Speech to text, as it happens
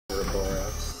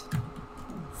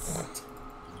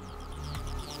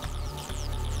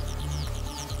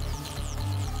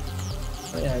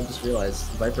just realized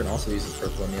Viper also uses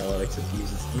purple and yellow, except he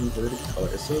uses inverted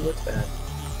colors, so it looks bad.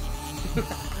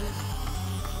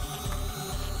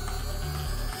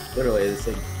 Literally, this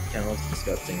thing kind of looks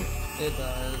disgusting. It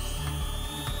does.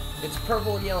 It's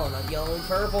purple and yellow, not yellow and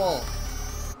purple.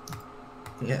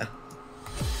 Yeah.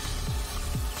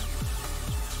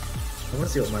 I want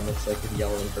to see what mine looks like with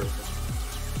yellow and purple.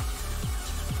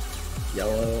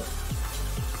 Yellow.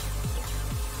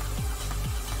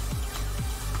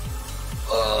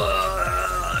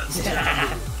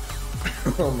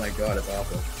 Oh my god, it's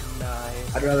awful.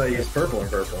 Nice. I'd rather use purple and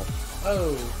purple.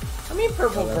 Oh. I mean,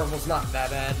 purple and purple's not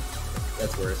that bad.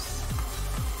 That's worse.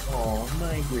 Oh,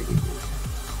 migrated.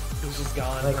 It's just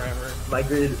gone forever.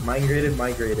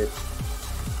 Migrated.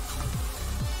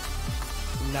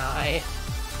 Nah.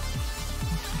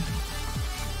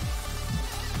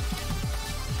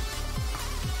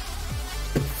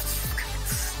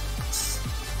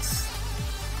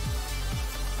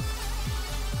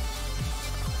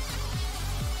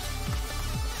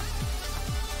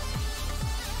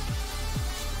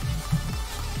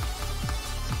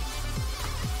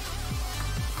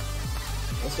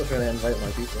 I'm still trying to invite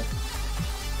my people.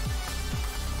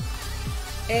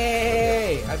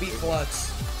 Hey! I beat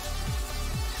Flux.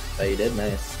 Oh, you did?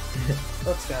 Nice.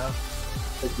 Let's go.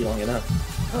 Took you long enough.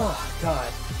 Oh,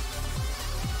 God.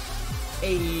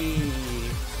 Hey!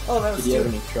 Oh, that was Did you have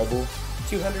any trouble?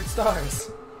 200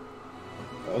 stars.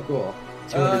 Oh, cool.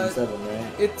 207,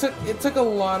 right? It took a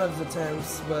lot of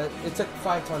attempts, but it took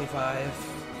 525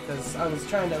 because I was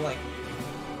trying to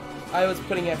I was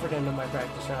putting effort into my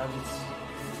practice runs.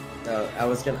 I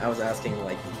was asking,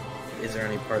 like, is there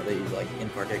any part that you, like, in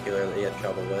particular that you had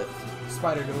trouble with?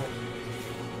 Spider duel.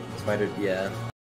 Spider, yeah.